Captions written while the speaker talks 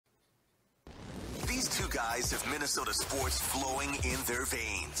guys have Minnesota sports flowing in their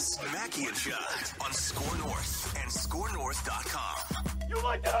veins. Mackie and Judd on SKOR North and SKORNorth.com. You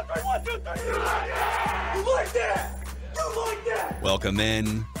like that? 3, 1, 2, 3. You like that? You like that? Welcome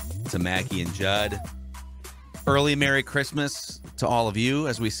in to Mackie and Judd. Early Merry Christmas to all of you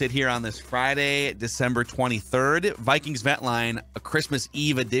as we sit here on this Friday, December 23rd. Vikings Vent Line, a Christmas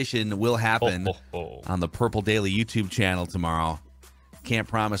Eve edition will happen on the Purple Daily YouTube channel tomorrow. Can't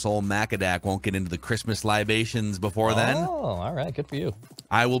promise old Macadac won't get into the Christmas libations before then. Oh, all right. Good for you.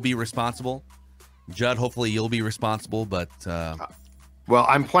 I will be responsible. Judd, hopefully you'll be responsible, but... well,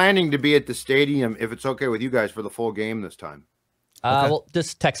 I'm planning to be at the stadium, if it's okay with you guys, for the full game this time. Okay. Well,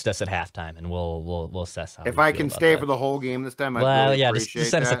 just text us at halftime, and we'll assess how. If I can stay for the whole game this time, I'd really appreciate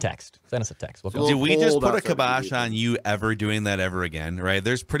just send that. us a text. Send us a text. We'll Did we just put a kibosh on you ever doing that ever again? Right?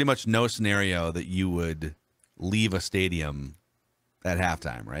 There's pretty much no scenario that you would leave a stadium at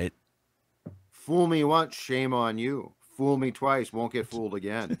halftime, right? Fool me once, shame on you. Fool me twice, won't get fooled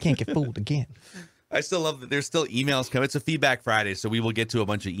again. You can't get fooled again. I still love that there's still emails coming. It's a Feedback Friday, so we will get to a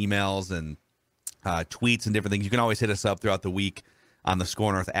bunch of emails and tweets and different things. You can always hit us up throughout the week on the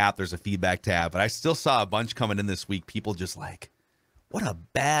SKOR North app. There's a feedback tab. But I still saw a bunch coming in this week. People just like, what a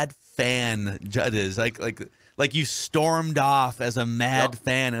bad fan Judd is. Like you stormed off as a mad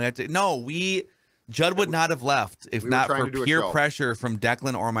fan. And Judd would not have left if not for peer pressure from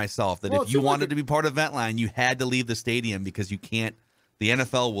Declan or myself. That if you wanted to be part of Vent Line, you had to leave the stadium because you can't. The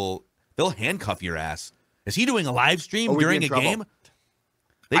NFL they'll handcuff your ass. Is he doing a live stream during a game?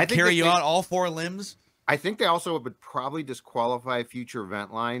 They carry you out all 4 limbs. I think they also would probably disqualify future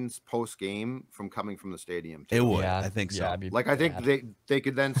Vent Lines post game from coming from the stadium too. It would, I think so. Like I think they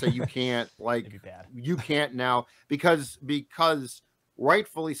could then say you can't you can't now because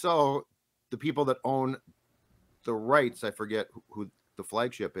rightfully so. The people that own the rights, I forget who the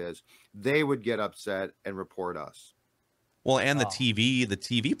flagship is, they would get upset and report us. Well, and the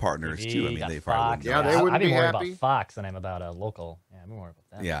TV partners too. I mean, they probably wouldn't. Yeah, they wouldn't be happy. I'd be more about Fox than I'm about a local. Yeah, I'd be more about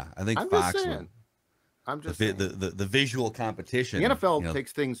that. Yeah, I think I'm Fox. Just saying. I'm just saying. The visual competition. The NFL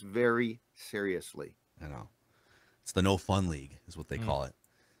takes things very seriously. I know. It's the no fun league, is what they call it.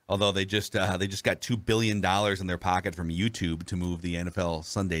 Although they just got $2 billion in their pocket from YouTube to move the NFL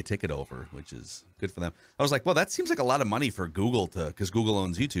Sunday Ticket over, which is good for them. I was like, well, that seems like a lot of money for Google because Google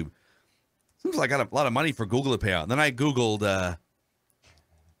owns YouTube. Seems like a lot of money for Google to pay out. And then I Googled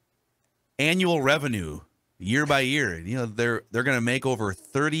annual revenue year by year. They're going to make over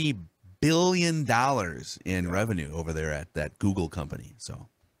 $30 billion in revenue over there at that Google company. So,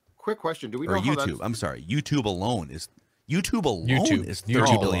 quick question: do we know how YouTube? I'm sorry, YouTube alone is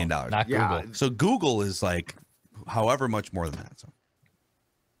 $30 billion. Not Google. So Google is like however much more than that. So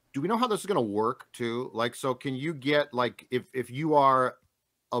do we know how this is going to work too? Like, so can you get like if you are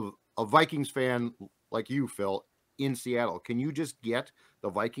a Vikings fan like you, Phil, in Seattle, can you just get the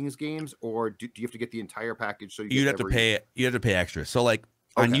Vikings games, or do you have to get the entire package? So you'd have to pay. You have to pay extra. So like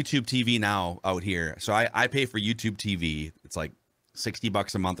on YouTube TV now out here. So I pay for YouTube TV. It's like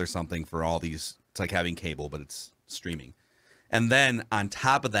 $60 a month or something for all these. It's like having cable, but it's streaming. And then on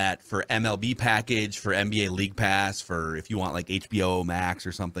top of that, for MLB package, for NBA League Pass, for if you want like HBO Max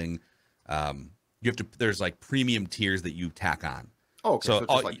or something, there's like premium tiers that you tack on. Oh, okay.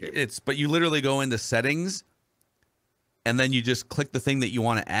 So but you literally go into settings, and then you just click the thing that you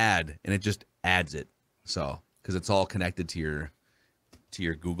want to add, and it just adds it. So because it's all connected to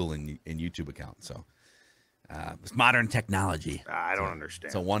your Google and YouTube account. So it's modern technology. I don't understand.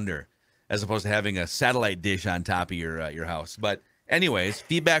 It's a wonder. As opposed to having a satellite dish on top of your house. But anyways,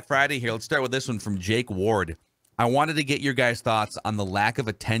 Feedback Friday here. Let's start with this one from Jake Ward. I wanted to get your guys' thoughts on the lack of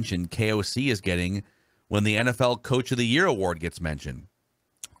attention KOC is getting when the NFL Coach of the Year award gets mentioned.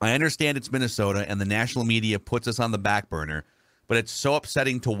 I understand it's Minnesota and the national media puts us on the back burner, but it's so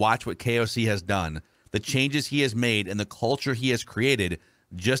upsetting to watch what KOC has done, the changes he has made, and the culture he has created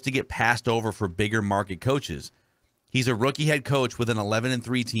just to get passed over for bigger market coaches. He's a rookie head coach with an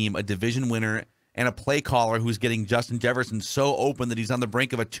 11-3 team, a division winner, and a play caller who's getting Justin Jefferson so open that he's on the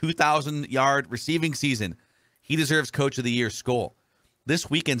brink of a 2,000-yard receiving season. He deserves Coach of the Year skull. This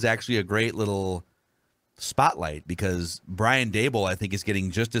weekend's actually a great little spotlight because Brian Daboll, I think, is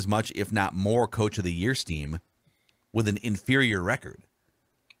getting just as much, if not more, Coach of the Year steam with an inferior record.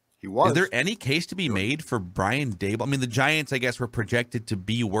 He was. Is there any case to be made for Brian Daboll? I mean, the Giants, I guess, were projected to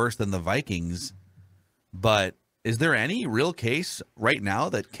be worse than the Vikings, but is there any real case right now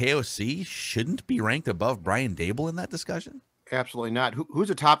that KOC shouldn't be ranked above Brian Daboll in that discussion? Absolutely not.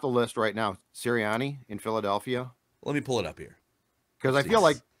 Who's atop the list right now? Sirianni in Philadelphia? Let me pull it up here. Because I feel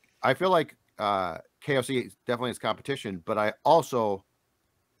like KOC definitely is competition, but I also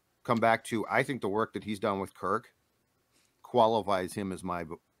come back to, I think the work that he's done with Kirk qualifies him as my.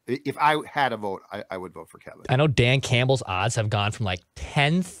 If I had a vote, I would vote for Kevin. I know Dan Campbell's odds have gone from like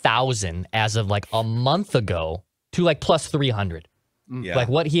 10,000 as of like a month ago to like plus 300. Yeah. Like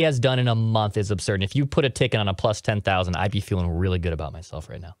what he has done in a month is absurd. And if you put a ticket on a plus 10,000, I'd be feeling really good about myself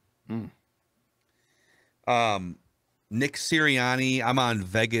right now. Nick Sirianni, I'm on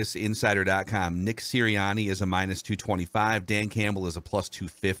VegasInsider.com. Nick Sirianni is a minus 225. Dan Campbell is a plus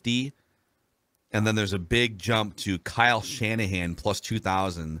 250. And then there's a big jump to Kyle Shanahan plus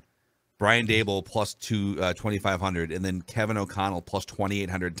 2,000, Brian Dable plus 2,500, and then Kevin O'Connell plus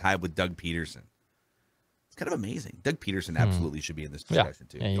 2,800, tied with Doug Peterson. It's kind of amazing. Doug Peterson absolutely should be in this discussion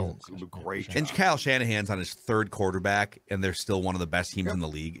too. Yeah, Great. And Kyle Shanahan's on his third quarterback, and they're still one of the best teams in the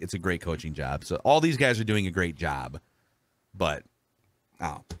league. It's a great coaching job. So all these guys are doing a great job, but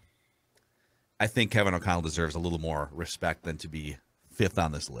I think Kevin O'Connell deserves a little more respect than to be fifth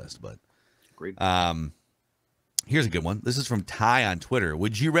on this list. But here's a good one. This is from Ty on Twitter.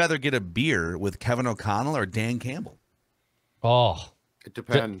 Would you rather get a beer with Kevin O'Connell or Dan Campbell? Oh, it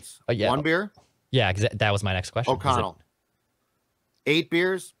depends. One beer? Yeah, that was my next question. O'Connell. 8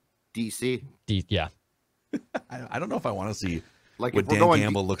 beers? DC. Yeah. I don't know if I want to see like what Dan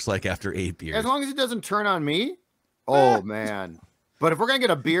Campbell looks like after 8 beers. As long as it doesn't turn on me. Oh, man. But if we're gonna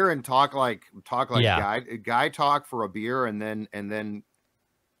get a beer and talk like guy talk for a beer and then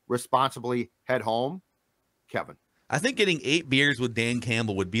responsibly head home, Kevin. I think getting 8 beers with Dan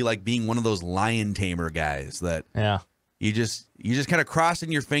Campbell would be like being one of those lion tamer guys that you just kind of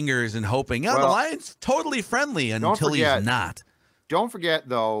crossing your fingers and hoping, the lion's totally friendly until he's not. Don't forget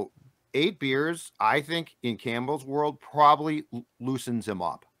though, 8 beers, I think in Campbell's world probably loosens him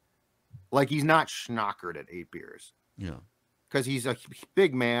up. Like he's not schnockered at 8 beers. Yeah. Because he's a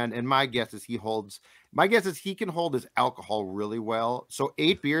big man, and my guess is he can hold his alcohol really well. So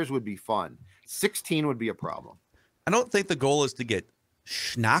 8 beers would be fun. 16 would be a problem. I don't think the goal is to get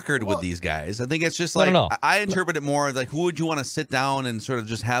schnockered with these guys. I think it's just like I interpret it more like who would you want to sit down and sort of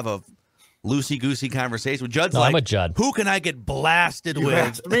just have a loosey-goosey conversation with? Judd's I'm a Judd. Who can I get blasted with?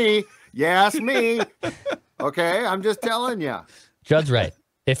 Ask me. You ask me. Okay, I'm just telling you. Judd's right.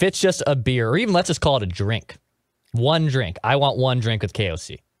 If it's just a beer, or even let's just call it a drink. One drink. I want one drink with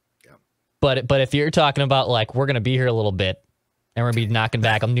KOC. Yeah. But if you're talking about like we're gonna be here a little bit and we're gonna be knocking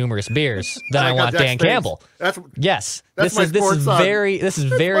back on numerous beers, then I want Dan Campbell. This is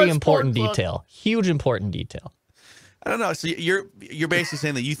very important detail. Huge important detail. I don't know. So you're basically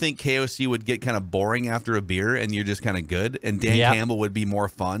saying that you think KOC would get kind of boring after a beer, and you're just kind of good, and Dan Campbell would be more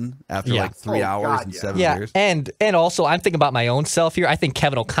fun after like 3 hours and 7 beers. And also I'm thinking about my own self here. I think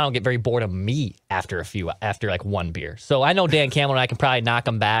Kevin O'Connell get very bored of me after like 1 beer. So I know Dan Campbell and I can probably knock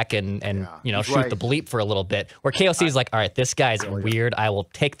him back and shoot the bleep for a little bit. Where KOC is like, all right, this guy's weird. I will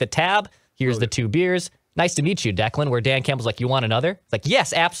take the tab. Here's the 2 beers. Nice to meet you, Declan. Where Dan Campbell's like, you want another? It's like,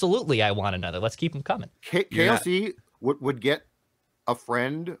 yes, absolutely, I want another. Let's keep them coming. KOC would get a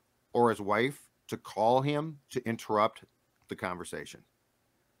friend or his wife to call him to interrupt the conversation.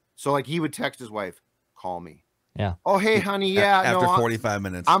 So like he would text his wife, call me. Yeah. Oh, hey, honey. Yeah. After 45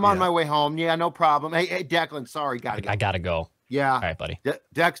 minutes. I'm on my way home. Yeah, no problem. Hey, Declan, sorry. I gotta go. Yeah. All right, buddy.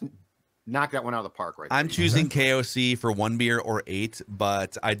 Dex, knock that one out of the park right I'm choosing KOC for 1 beer or 8,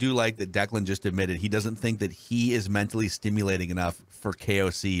 but I do like that Declan just admitted he doesn't think that he is mentally stimulating enough for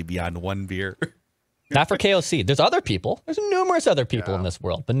KOC beyond 1 beer. Not for KOC. There's other people. There's numerous other people in this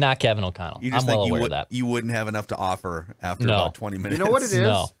world, but not Kevin O'Connell. I'm well aware of that. You wouldn't have enough to offer after about 20 minutes. You know what it is?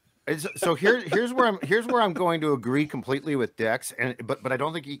 No. So here's where I'm going to agree completely with Dex, but I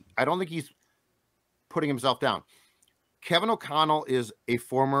don't think he's putting himself down. Kevin O'Connell is a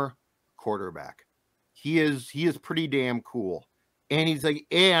former quarterback. He is pretty damn cool, and he's like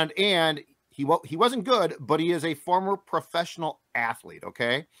and he wasn't good, but he is a former professional athlete.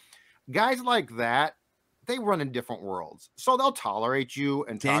 Okay, guys like that. They run in different worlds, so they'll tolerate you.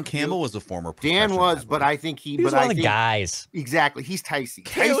 And Dan Campbell was a former professional Dan was, athlete. But I think he was one of the guys. Exactly, he's Ticey.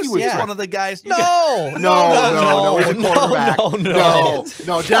 Ticey was one of the guys. No, he's a quarterback.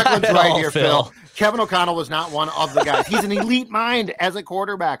 No, Declan's right here, Phil. Kevin O'Connell was not one of the guys. He's an elite mind as a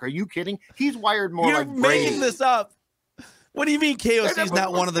quarterback. Are you kidding? He's wired more like Brady. You're making this up. What do you mean KOC is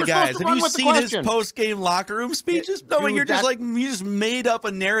not one of the guys? Have you seen his post-game locker room speeches? No, you're just like you just made up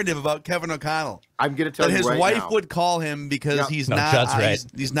a narrative about Kevin O'Connell. I'm going to tell you that his wife would call him because he's not.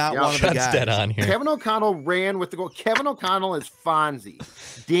 He's not one of the guys. Dead on here. Kevin O'Connell ran with the goal. Kevin O'Connell is Fonzie.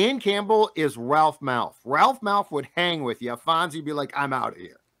 Dan Campbell is Ralph Malph. Ralph Malph would hang with you. Fonzie would be like, I'm out of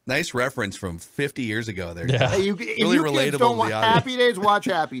here. Nice reference from 50 years ago there. Yeah. Hey, Really if you relatable kids don't to want the audience. Happy Days, watch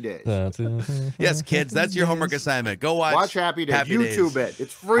Happy Days. Yes, kids, that's your homework assignment. Go watch Happy Days. Happy YouTube Days. it.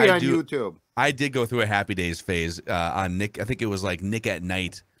 It's free I on do- YouTube. I did go through a Happy Days phase on Nick. I think it was like Nick at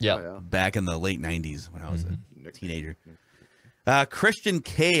Night Yeah. back in the late 90s when I was a teenager. Christian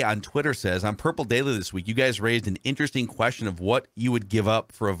K on Twitter says, on Purple Daily this week, you guys raised an interesting question of what you would give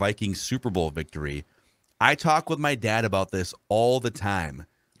up for a Vikings Super Bowl victory. I talk with my dad about this all the time.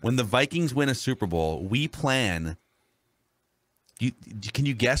 When the Vikings win a Super Bowl, we plan. Can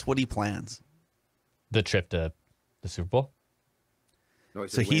you guess what he plans? The trip to the Super Bowl. No,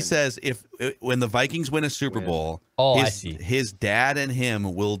 So he says when the Vikings win a Super Bowl, I see. his dad and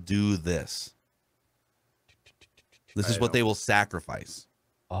him will do this. This is what they will sacrifice.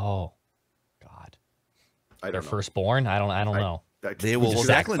 Oh, God. I Their don't know. firstborn? I don't know. They will. Just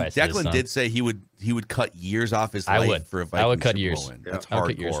Declan sacrifice his son. did say he would cut years off his I life would. for a Vikings I would cut Super years. Bowl win. Yeah. That's I would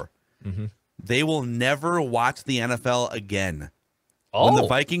cut years. hardcore. They will never watch the NFL again. Oh, When the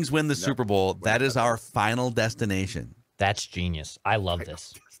Vikings win the Super Bowl, that is our final destination. that's genius. I love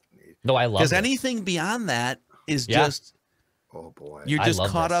this. No, I love Because it. anything beyond that is Yeah. just Oh boy, you're I just love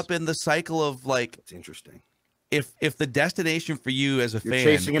caught this. up in the cycle of like it's interesting. if the destination for you as a You're fan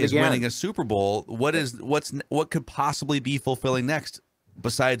chasing it is again. winning a Super Bowl, what could possibly be fulfilling next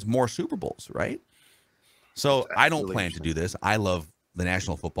besides more Super Bowls, right? So I don't really plan to do this. I love the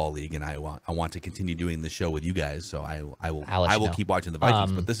National Football League, and I want to continue doing this show with you guys. So I will I'll let you know. keep watching the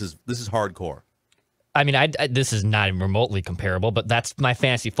Vikings, but this is hardcore. I mean, I this is not even remotely comparable, but that's my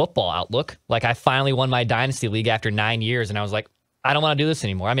fantasy football outlook. Like, I finally won my dynasty league after 9 years, and I was like, I don't want to do this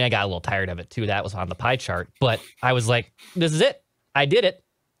anymore. I mean, I got a little tired of it too. That was on the pie chart, but I was like, this is it. I did it.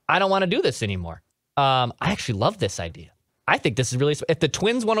 I don't want to do this anymore. I actually love this idea. I think this is really. If the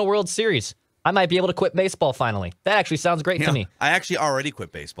Twins won a World Series, I might be able to quit baseball finally. That actually sounds great to me. I actually already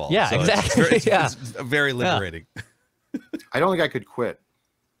quit baseball. Yeah, so exactly. It's Yeah. very liberating. I don't think I could quit.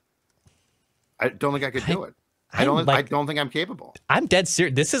 I don't think I could do it. I don't think I'm capable. I'm dead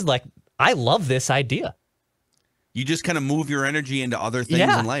serious. This is like, I love this idea. You just kind of move your energy into other things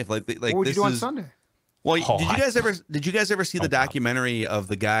Yeah. in life. Like What would you this do on is Sunday? well. Oh, Did you guys ever see the documentary of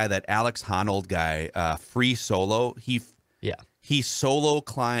the guy, that Alex Honnold guy, free solo? He solo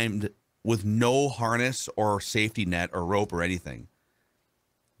climbed with no harness or safety net or rope or anything.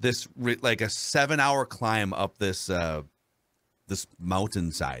 This like a 7-hour climb up this this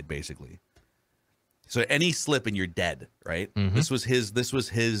mountainside, basically. So any slip and you're dead, right? This was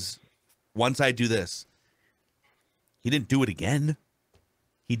his. Once I do this, he didn't do it again.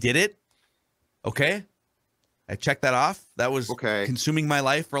 He did it. Okay. I checked that off. That was consuming my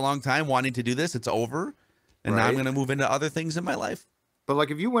life for a long time, wanting to do this. It's over. And now I'm going to move into other things in my life. But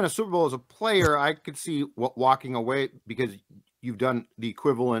like, if you win a Super Bowl as a player, I could see walking away because you've done the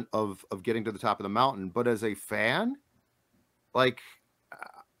equivalent of getting to the top of the mountain. But as a fan, like,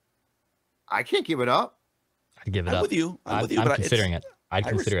 I can't give it up. I'd give it up. I'm with you. I'm but considering it. I'd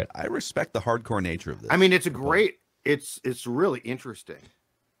consider it. I respect the hardcore nature of this. I mean, it's it's really interesting.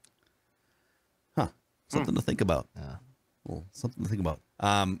 Huh. Something to think about. Yeah. Well, something to think about.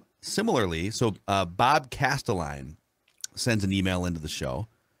 Similarly, so Bob Castelline sends an email into the show.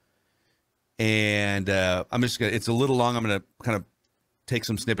 And I'm just going to, it's a little long. I'm going to kind of take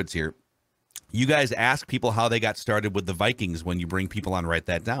some snippets here. You guys ask people how they got started with the Vikings. When you bring people on, write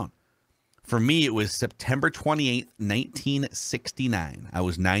that down. For me, it was September 28th, 1969. I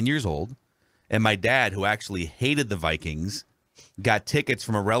was 9 years old, and my dad, who actually hated the Vikings, got tickets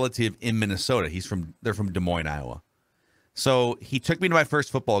from a relative in Minnesota. They're from Des Moines, Iowa. So he took me to my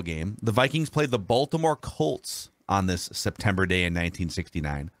first football game. The Vikings played the Baltimore Colts on this September day in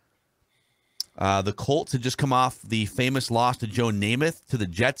 1969. The Colts had just come off the famous loss to Joe Namath to the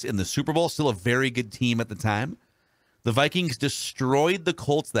Jets in the Super Bowl. Still a very good team at the time. The Vikings destroyed the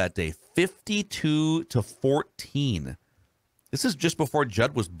Colts that day, 52-14. This is just before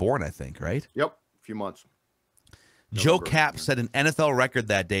Judd was born, I think, right? Yep, a few months. Joe Kapp set an NFL record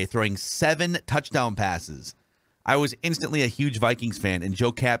that day, throwing 7 touchdown passes. I was instantly a huge Vikings fan, and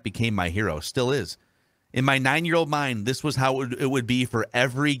Joe Kapp became my hero. Still is. In my 9-year-old mind, this was how it would be for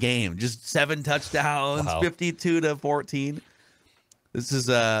every game. Just 7 touchdowns, 52-14. This is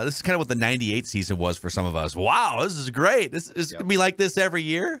kind of what the 98 season was for some of us. Wow, this is great. This is going to be like this every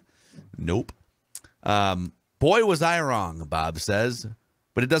year? Nope. Boy, was I wrong, Bob says.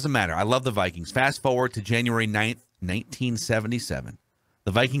 But it doesn't matter. I love the Vikings. Fast forward to January 9th, 1977.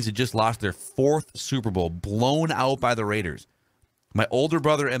 The Vikings had just lost their 4th Super Bowl, blown out by the Raiders. My older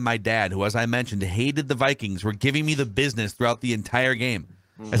brother and my dad, who, as I mentioned, hated the Vikings, were giving me the business throughout the entire game.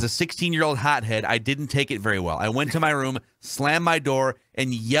 As a 16-year-old hothead, I didn't take it very well. I went to my room, slammed my door,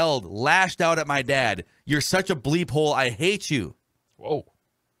 and yelled, lashed out at my dad. You're such a bleep hole. I hate you. Whoa.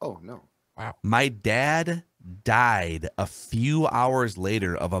 Oh, no. Wow. My dad died a few hours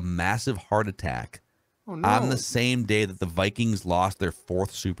later of a massive heart attack on the same day that the Vikings lost their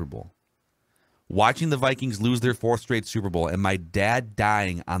 4th Super Bowl. Watching the Vikings lose their 4th straight Super Bowl and my dad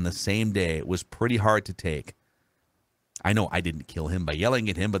dying on the same day was pretty hard to take. I know I didn't kill him by yelling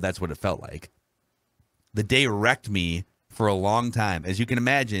at him, but that's what it felt like. The day wrecked me for a long time. As you can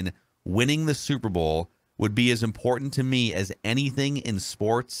imagine, winning the Super Bowl would be as important to me as anything in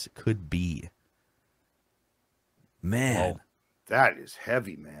sports could be. Man. Whoa. That is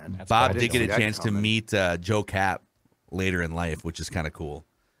heavy, man. Bob did get a chance to meet Joe Cap later in life, which is kind of cool.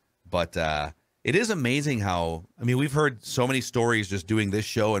 But it is amazing how, I mean, we've heard so many stories just doing this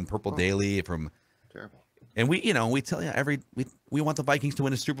show and Purple Daily from... Terrible. And we tell you we want the Vikings to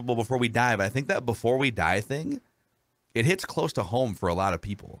win a Super Bowl before we die, but I think that before we die thing, it hits close to home for a lot of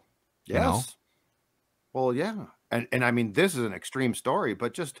people. Yes. You know? Well, yeah. And I mean, this is an extreme story,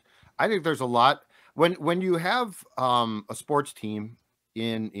 but just, I think there's a lot when you have a sports team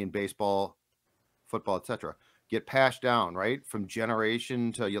in baseball, football, etc., get passed down, right? From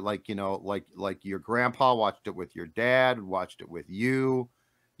generation to like your grandpa watched it with your dad, watched it with you.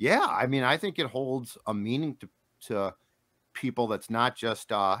 Yeah, I mean, I think it holds a meaning to people that's not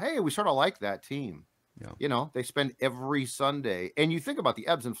just, hey, we sort of like that team. Yeah. You know, they spend every Sunday. And you think about the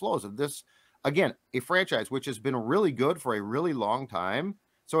ebbs and flows of this, again, a franchise which has been really good for a really long time.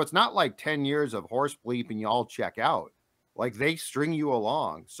 So it's not like 10 years of horse bleep and you all check out. Like they string you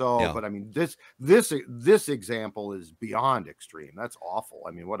along. So, Yeah. but I mean, this example is beyond extreme. That's awful.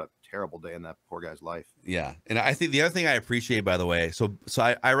 I mean, what a terrible day in that poor guy's life. Yeah. And I think the other thing I appreciate, by the way, so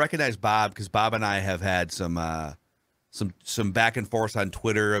I recognize Bob because Bob and I have had some back and forth on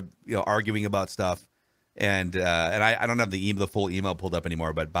Twitter, arguing about stuff. And I don't have the full email pulled up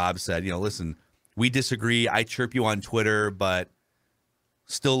anymore, but Bob said, listen, we disagree. I chirp you on Twitter, but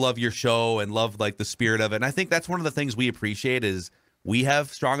still love your show and love like the spirit of it. And I think that's one of the things we appreciate is we have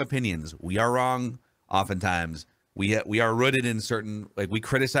strong opinions. We are wrong oftentimes. We are rooted in certain, like we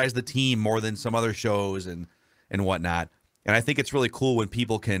criticize the team more than some other shows and whatnot. And I think it's really cool when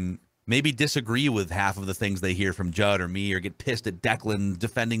people can maybe disagree with half of the things they hear from Judd or me, or get pissed at Declan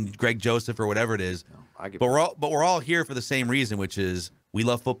defending Greg Joseph or whatever it is. But we're all here for the same reason, which is we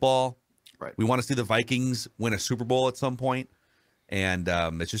love football. Right. We want to see the Vikings win a Super Bowl at some point. And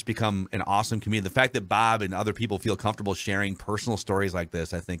it's just become an awesome community. The fact that Bob and other people feel comfortable sharing personal stories like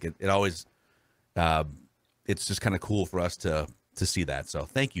this, I think it always, it's just kind of cool for us to see that. So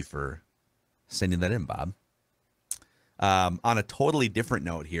thank you for sending that in, Bob. On a totally different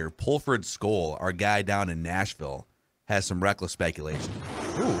note here, Pulford Skoll, our guy down in Nashville, has some reckless speculation.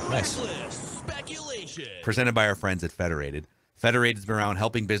 Ooh, nice. Speculation. Presented by our friends at Federated. Federated's been around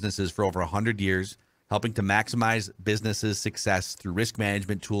helping businesses for over 100 years, helping to maximize businesses' success through risk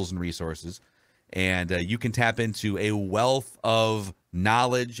management tools and resources. And you can tap into a wealth of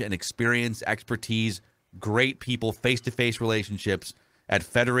knowledge and experience, expertise, great people, face-to-face relationships at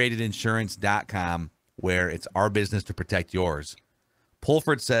federatedinsurance.com, where it's our business to protect yours.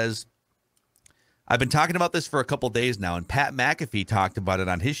 Pulford says, I've been talking about this for a couple days now, and Pat McAfee talked about it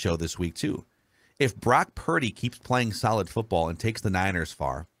on his show this week too. If Brock Purdy keeps playing solid football and takes the Niners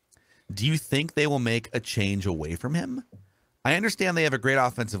far, do you think they will make a change away from him? I understand they have a great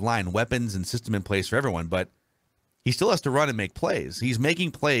offensive line, weapons, and system in place for everyone, but he still has to run and make plays. He's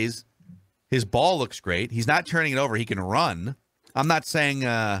making plays. His ball looks great. He's not turning it over. He can run. I'm saying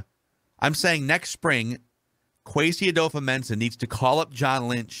next spring, Kwesi Adolphe-Mensa needs to call up John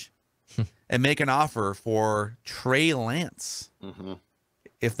Lynch and make an offer for Trey Lance. Mm-hmm.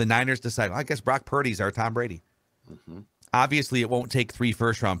 If the Niners decide, well, I guess Brock Purdy's our Tom Brady. Mm-hmm. Obviously, it won't take 3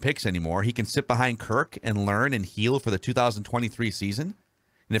 first-round picks anymore. He can sit behind Kirk and learn and heal for the 2023 season.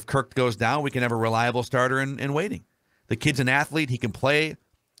 And if Kirk goes down, we can have a reliable starter in waiting. The kid's an athlete. He can play.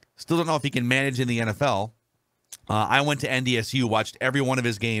 Still don't know if he can manage in the NFL. I went to NDSU, watched every one of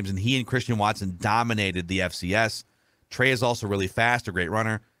his games, and he and Christian Watson dominated the FCS. Trey is also really fast, a great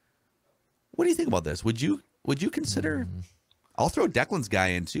runner. What do you think about this? Would you consider? I'll throw Declan's guy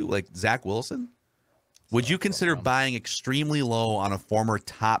in too, like Zach Wilson. Would you consider buying extremely low on a former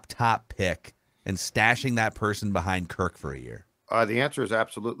top pick and stashing that person behind Kirk for a year? The answer is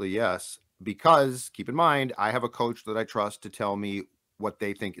absolutely yes, because keep in mind, I have a coach that I trust to tell me what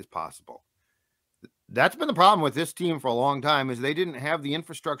they think is possible. That's been the problem with this team for a long time, is they didn't have the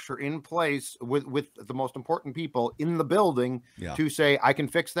infrastructure in place with the most important people in the building to say, I can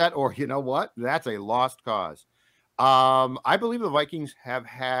fix that, or you know what, that's a lost cause. I believe the Vikings have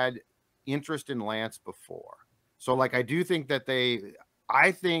had interest in Lance before. So, like, I do think that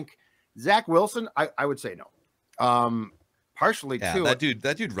I think Zach Wilson, I would say no. Partially too.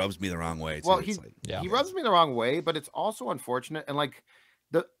 That dude rubs me the wrong way too. Well, he rubs me the wrong way, but it's also unfortunate. And like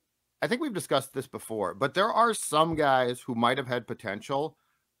I think we've discussed this before, but there are some guys who might have had potential,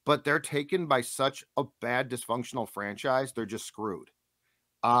 but they're taken by such a bad dysfunctional franchise, they're just screwed.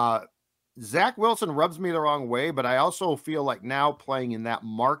 Zach Wilson rubs me the wrong way, but I also feel like now playing in that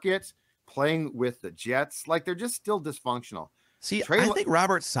market, playing with the Jets, like they're just still dysfunctional. See, I think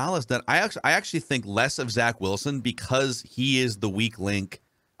Robert Saleh's done. I actually think less of Zach Wilson because he is the weak link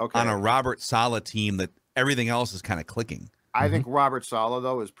on a Robert Saleh team that everything else is kind of clicking. I think Robert Saleh,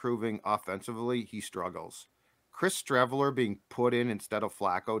 though, is proving offensively he struggles. Chris Streveler being put in instead of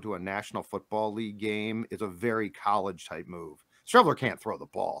Flacco to a National Football League game is a very college-type move. Streveler can't throw the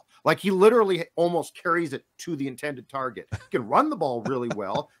ball. Like, he literally almost carries it to the intended target. He can run the ball really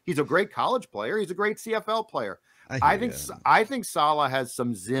well. He's a great college player. He's a great CFL player. I think Saleh has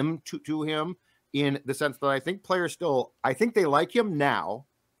some zim to him in the sense that I think players I think they like him now,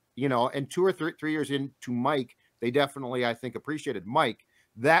 and 2 or 3 years into Mike, they definitely, I think, appreciated Mike.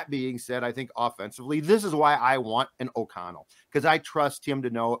 That being said, I think offensively, this is why I want an O'Connell, because I trust him to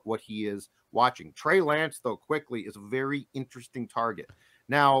know what he is watching. Trey Lance, though, quickly is a very interesting target.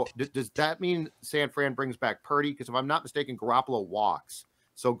 Now, does that mean San Fran brings back Purdy? Because if I'm not mistaken, Garoppolo walks.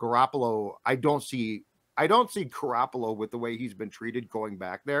 So Garoppolo, I don't see Garoppolo with the way he's been treated going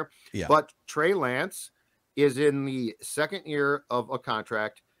back there. Yeah. But Trey Lance is in the second year of a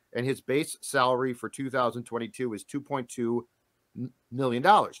contract, and his base salary for 2022 is $2.2 million.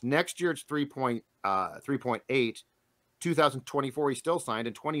 Next year it's 3.8. 2024 he's still signed,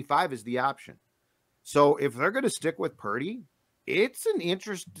 and 25 is the option. So if they're going to stick with Purdy, it's an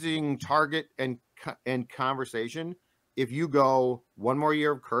interesting target and conversation. If you go one more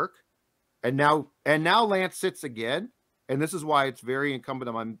year of Kirk, and now Lance sits again, and this is why it's very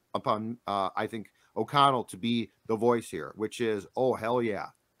incumbent upon I think O'Connell to be the voice here, which is, oh hell yeah,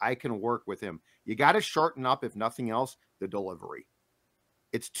 I can work with him. You got to shorten up, if nothing else, the delivery.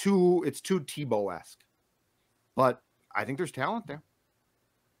 It's too Tebow-esque, but I think there's talent there.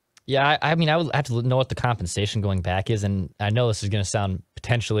 Yeah, I mean, I would have to know what the compensation going back is, and I know this is going to sound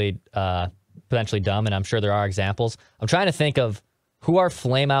potentially dumb, and I'm sure there are examples. I'm trying to think of who are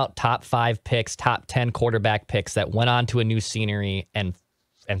flame-out top 5 picks, top 10 quarterback picks that went on to a new scenery and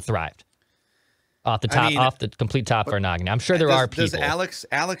thrived. Off the complete top of our noggin. I'm sure there are people. Does Alex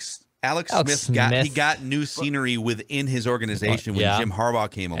Smith got new scenery within his organization when Jim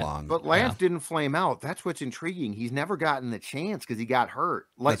Harbaugh came along. But Lance didn't flame out. That's what's intriguing. He's never gotten the chance because he got hurt.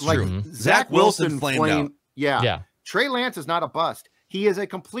 That's true. Zach Wilson flamed out. Yeah. Trey Lance is not a bust. He is a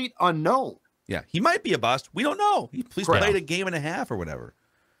complete unknown. Yeah, he might be a bust. We don't know. He played a game and a half or whatever.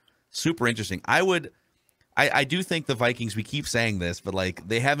 Super interesting. I do think the Vikings, we keep saying this, but like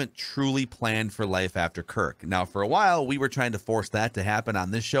they haven't truly planned for life after Kirk. Now, for a while, we were trying to force that to happen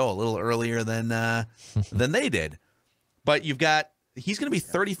on this show a little earlier than they did. But he's going to be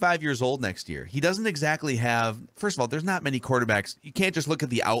 35 years old next year. He doesn't exactly have, first of all, there's not many quarterbacks. You can't just look at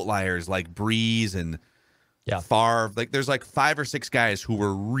the outliers like Breeze and Favre. Like there's like 5 or 6 guys who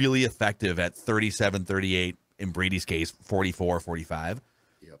were really effective at 37, 38, in Brady's case, 44, 45.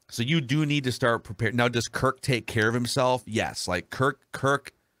 So you do need to start preparing. Now, does Kirk take care of himself? Yes. Like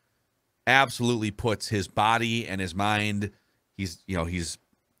Kirk absolutely puts his body and his mind. He's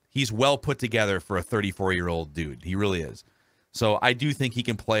well put together for a 34-year-old dude. He really is. So I do think he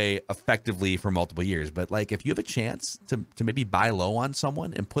can play effectively for multiple years. But like, if you have a chance to maybe buy low on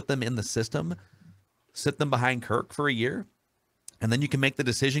someone and put them in the system, sit them behind Kirk for a year, and then you can make the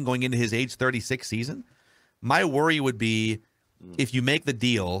decision going into his age 36 season. My worry would be, if you make the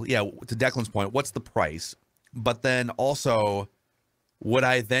deal, to Declan's point, what's the price? But then also, would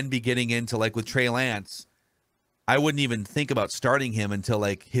I then be getting into, like with Trey Lance, I wouldn't even think about starting him until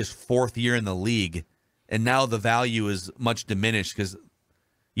like his 4th year in the league. And now the value is much diminished because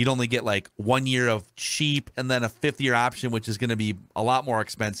you'd only get like 1 year of cheap and then a 5th-year option, which is going to be a lot more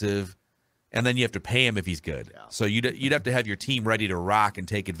expensive. And then you have to pay him if he's good. Yeah. So you'd have to have your team ready to rock and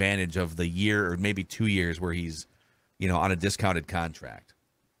take advantage of the year or maybe 2 years where he's on a discounted contract.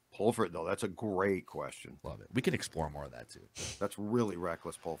 Pulford, though, that's a great question. Love it. We can explore more of that, too. That's really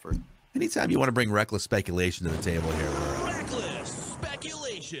reckless, Pulford. Anytime you want to bring reckless speculation to the table here, Reckless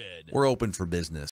speculation. We're open for business.